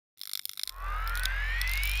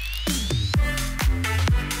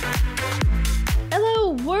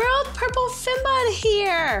FEMBOT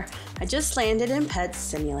here! I just landed in Pet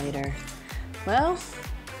Simulator. Well,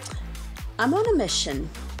 I'm on a mission.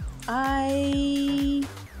 How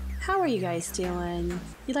are you guys doing?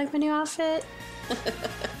 You like my new outfit?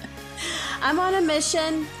 I'm on a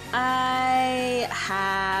mission. I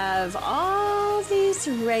have all these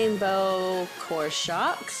rainbow core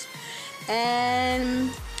shocks, and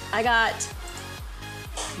I got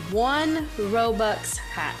one ROBUX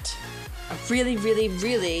hat. I really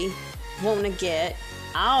want to get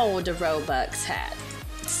all the ROBUX hat.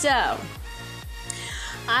 So,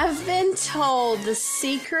 I've been told the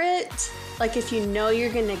secret, like if you know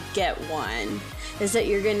you're gonna get one, is that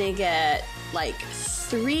you're gonna get like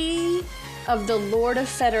 3 of the Lord of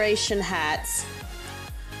Federation hats,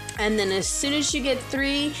 and then as soon as you get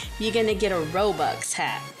 3, you're gonna get a ROBUX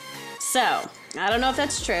hat. So, I don't know if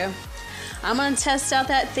that's true. I'm gonna test out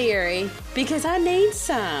that theory because I need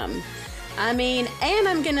some. I mean, and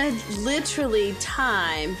I'm gonna literally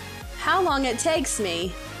time how long it takes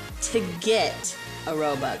me to get a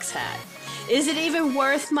ROBUX hat. Is it even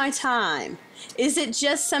worth my time? Is it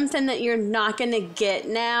just something that you're not gonna get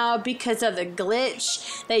now because of the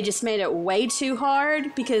glitch? They just made it way too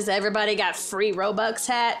hard because everybody got free ROBUX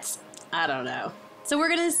hats? I don't know. So we're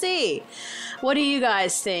gonna see. What do you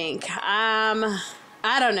guys think? I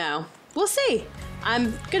don't know. We'll see.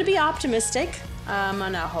 I'm gonna be optimistic. I'm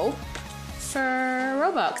gonna hope for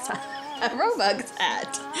ROBUX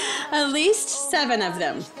hat. At least 7 of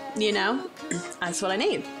them, you know? That's what I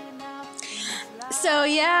need. So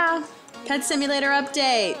yeah, Pet Simulator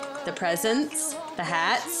update. The presents, the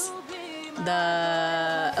hats,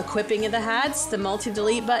 the equipping of the hats, the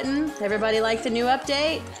multi-delete button. Everybody like the new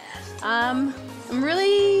update? I'm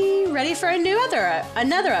really ready for another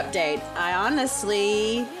update. I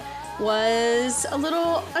honestly was a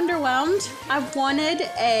little underwhelmed. I wanted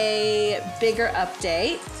a bigger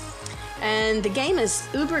update, and the game is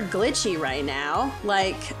uber glitchy right now.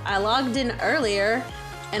 Like, I logged in earlier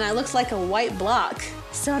and I looked like a white block,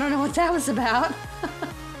 so I don't know what that was about.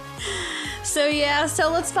 So yeah, so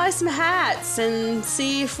let's buy some hats and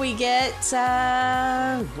see if we get,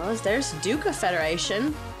 well, there's Duke of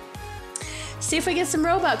Federation. See if we get some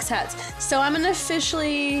ROBUX hats. So I'm gonna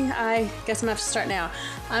officially, I guess I'm gonna have to start now.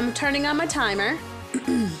 I'm turning on my timer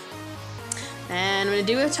and I'm gonna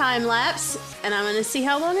do a time lapse and I'm gonna see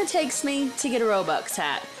how long it takes me to get a ROBUX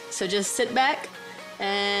hat. So just sit back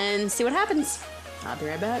and see what happens. I'll be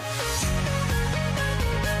right back.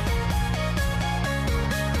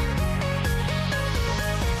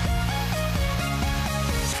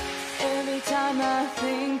 Every time I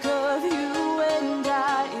think of you and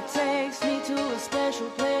it takes me to a special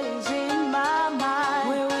place in my mind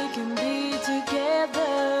where we can be together,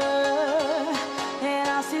 and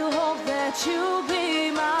I still hope that you'll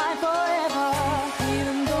be mine forever.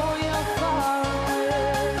 Even though you're far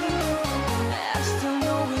away, I still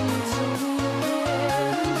know we need to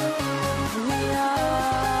again. We are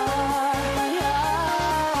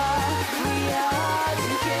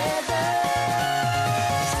together.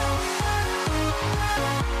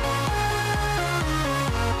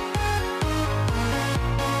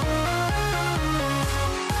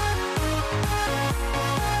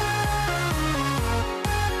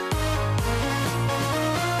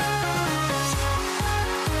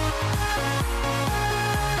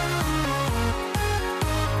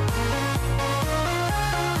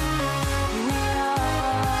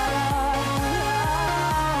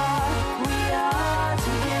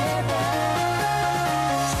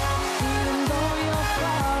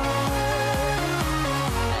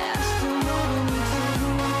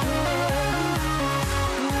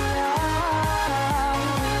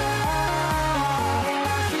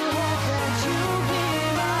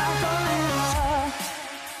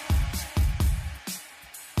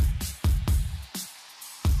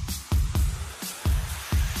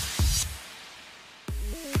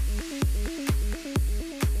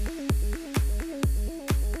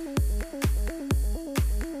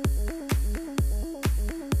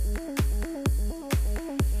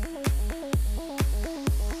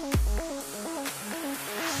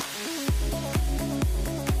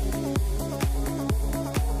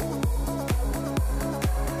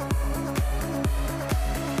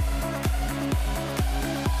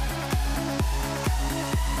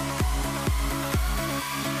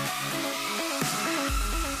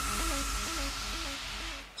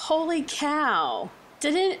 Holy cow.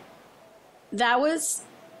 That was,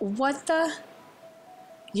 what the?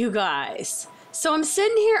 You guys. So I'm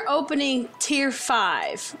sitting here opening tier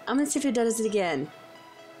 5. I'm gonna see if it does it again.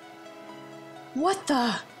 What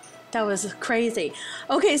the? That was crazy.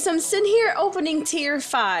 Okay, so I'm sitting here opening tier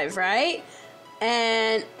 5, right?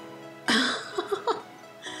 And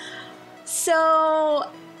So,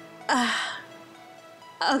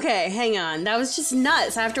 okay, hang on. That was just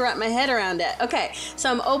nuts. I have to wrap my head around it. Okay, so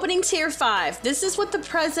I'm opening tier 5. This is what the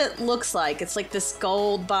present looks like. It's like this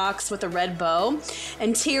gold box with a red bow.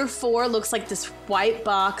 And tier 4 looks like this white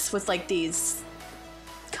box with like these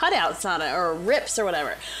cutouts on it, or rips or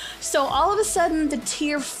whatever. So all of a sudden the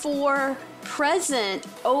tier 4 present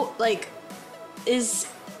is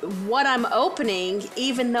what I'm opening,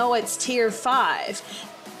 even though it's tier 5.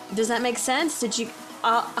 Does that make sense? Did you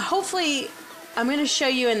hopefully I'm going to show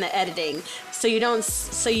you in the editing so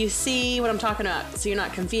you see what I'm talking about, so you're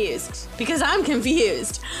not confused, because I'm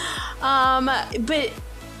confused. But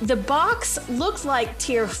the box looked like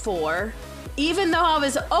tier 4 even though I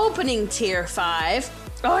was opening tier 5.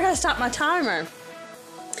 Oh, I gotta stop my timer.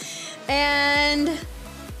 And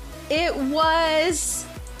it was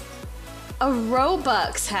a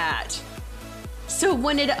Robux hat. So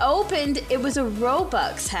when it opened, it was a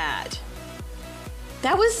Robux hat.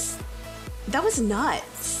 That was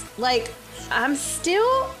nuts. Like, I'm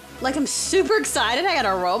super excited I got a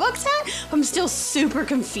Robux hat. I'm still super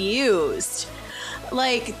confused.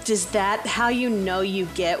 Like, is that how you know you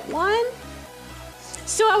get one?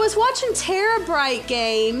 So I was watching Tara Bright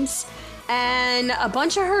Games, and a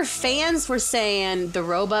bunch of her fans were saying the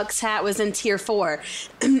Robux hat was in tier 4.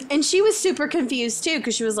 And she was super confused too,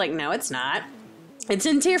 because she was like, no, it's not. It's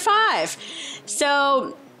in tier 5.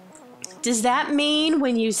 So does that mean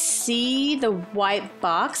when you see the white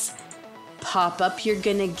box pop up, you're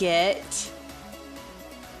gonna get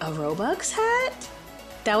a Robux hat?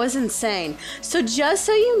 That was insane. So just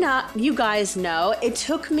so you guys know, it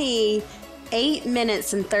took me 8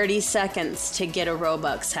 minutes and 30 seconds to get a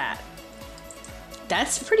Robux hat.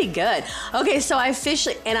 That's pretty good. Okay, so I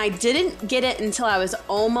didn't get it until I was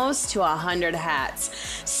almost to 100 hats.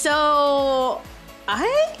 So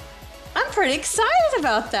I'm pretty excited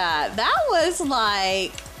about that. That was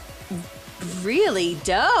like really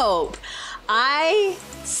dope. I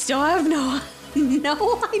still have no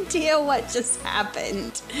idea what just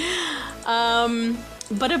happened.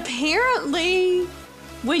 But apparently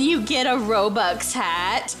when you get a Robux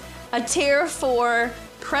hat, a tier 4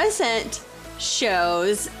 present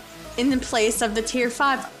shows in the place of the tier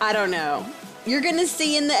 5. I don't know. You're gonna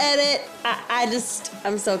see in the edit.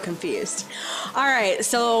 I'm so confused. All right,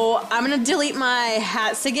 so I'm gonna delete my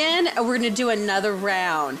hats again, and we're gonna do another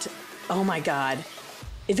round. Oh my God.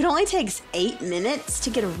 If it only takes 8 minutes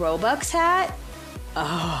to get a Robux hat,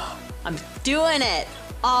 oh, I'm doing it.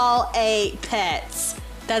 All 8 pets.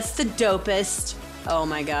 That's the dopest. Oh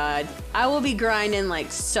my God. I will be grinding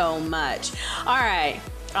like so much. All right,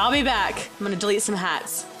 I'll be back. I'm gonna delete some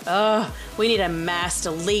hats. Oh, we need a mass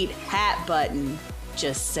delete hat button.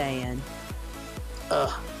 Just saying.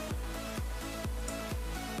 Ugh.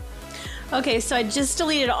 Okay, so I just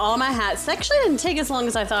deleted all my hats. It actually didn't take as long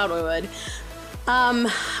as I thought it would.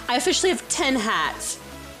 I officially have 10 hats.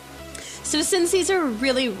 So since these are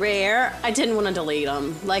really rare, I didn't want to delete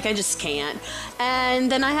them. Like, I just can't. And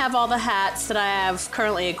then I have all the hats that I have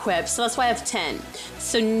currently equipped, so that's why I have 10.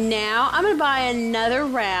 So now I'm going to buy another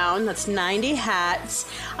round. That's 90 hats.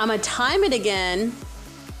 I'm going to time it again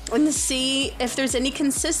and see if there's any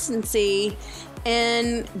consistency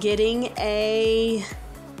in getting a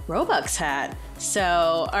Robux hat.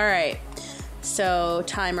 So, all right. So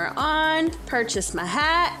timer on, purchase my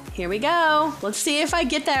hat. Here we go. Let's see if I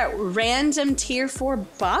get that random tier 4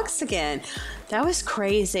 box again. That was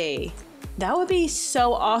crazy. That would be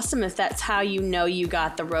so awesome if that's how you know you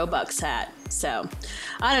got the Robux hat. So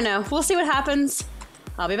I don't know. We'll see what happens.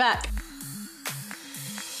 I'll be back.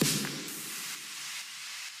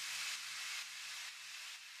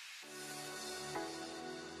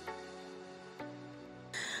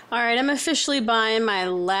 All right, I'm officially buying my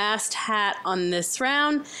last hat on this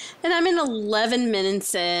round, and I'm in 11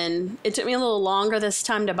 minutes in. It took me a little longer this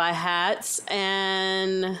time to buy hats,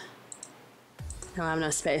 and I don't have no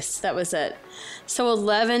space. That was it. So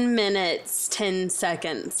 11 minutes, 10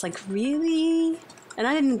 seconds. Like, really? And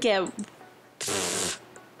I didn't get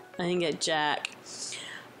jack.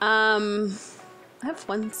 I have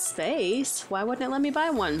 1 space. Why wouldn't it let me buy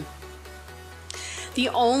one? The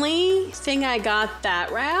only thing I got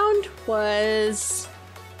that round was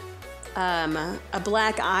a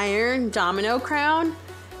black iron domino crown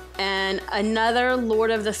and another Lord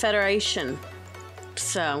of the Federation.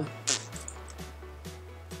 So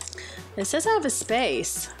it says I have a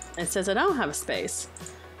space. It says I don't have a space,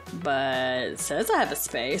 but it says I have a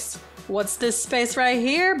space. What's this space right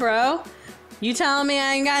here, bro? You telling me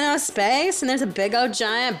I ain't got no space and there's a big old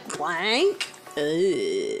giant blank?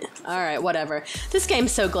 Alright, whatever. This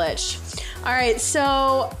game's so glitched. Alright,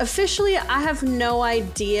 so officially I have no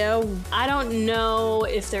idea. I don't know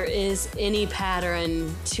if there is any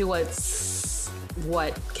pattern to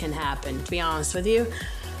what can happen, to be honest with you.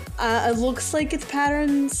 It looks like its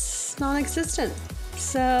pattern's non-existent.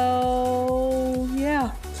 So,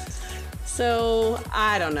 yeah. So,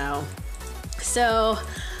 I don't know. So,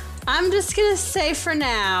 I'm just gonna say for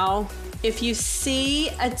now, if you see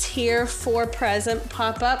a tier 4 present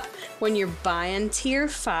pop up when you're buying tier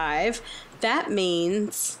 5, that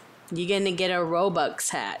means you're gonna get a Robux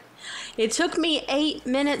hat. It took me 8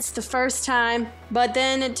 minutes the first time, but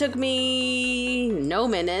then it took me no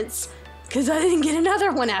minutes because I didn't get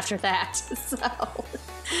another one after that. So,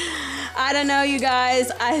 I don't know, you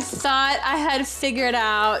guys. I thought I had figured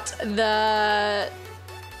out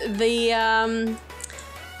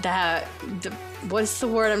what's the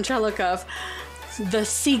word I'm trying to look up? The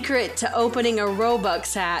secret to opening a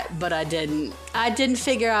Robux hat, but I didn't. I didn't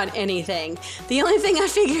figure out anything. The only thing I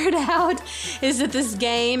figured out is that this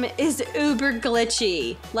game is uber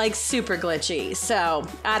glitchy, like super glitchy. So,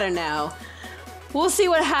 I don't know. We'll see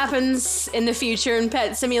what happens in the future in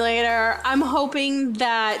Pet Simulator. I'm hoping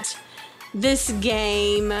that this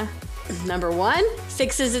game, number 1,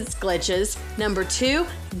 fixes its glitches. Number 2,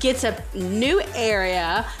 gets a new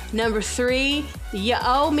area. Number 3, you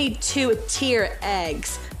owe me 2 tier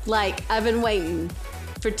eggs. Like, I've been waiting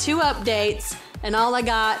for 2 updates and all I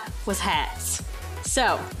got was hats.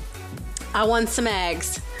 So, I want some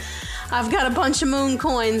eggs. I've got a bunch of moon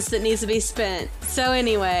coins that needs to be spent. So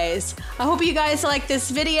anyways, I hope you guys like this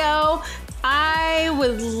video. I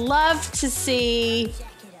would love to see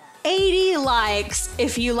 80 likes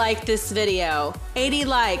if you like this video. 80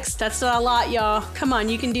 likes, that's not a lot, y'all. Come on,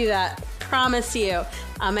 you can do that. Promise you.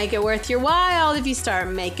 I'll make it worth your while if you start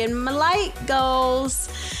making my like goals.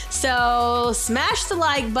 So smash the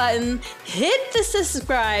like button, hit the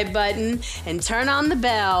subscribe button, and turn on the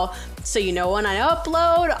bell so you know when I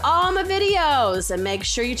upload all my videos, and make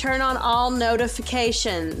sure you turn on all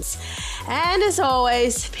notifications. And as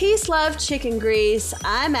always, peace, love, chicken grease.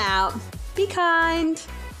 I'm out. Be kind.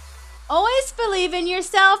 Always believe in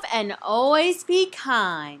yourself and always be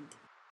kind.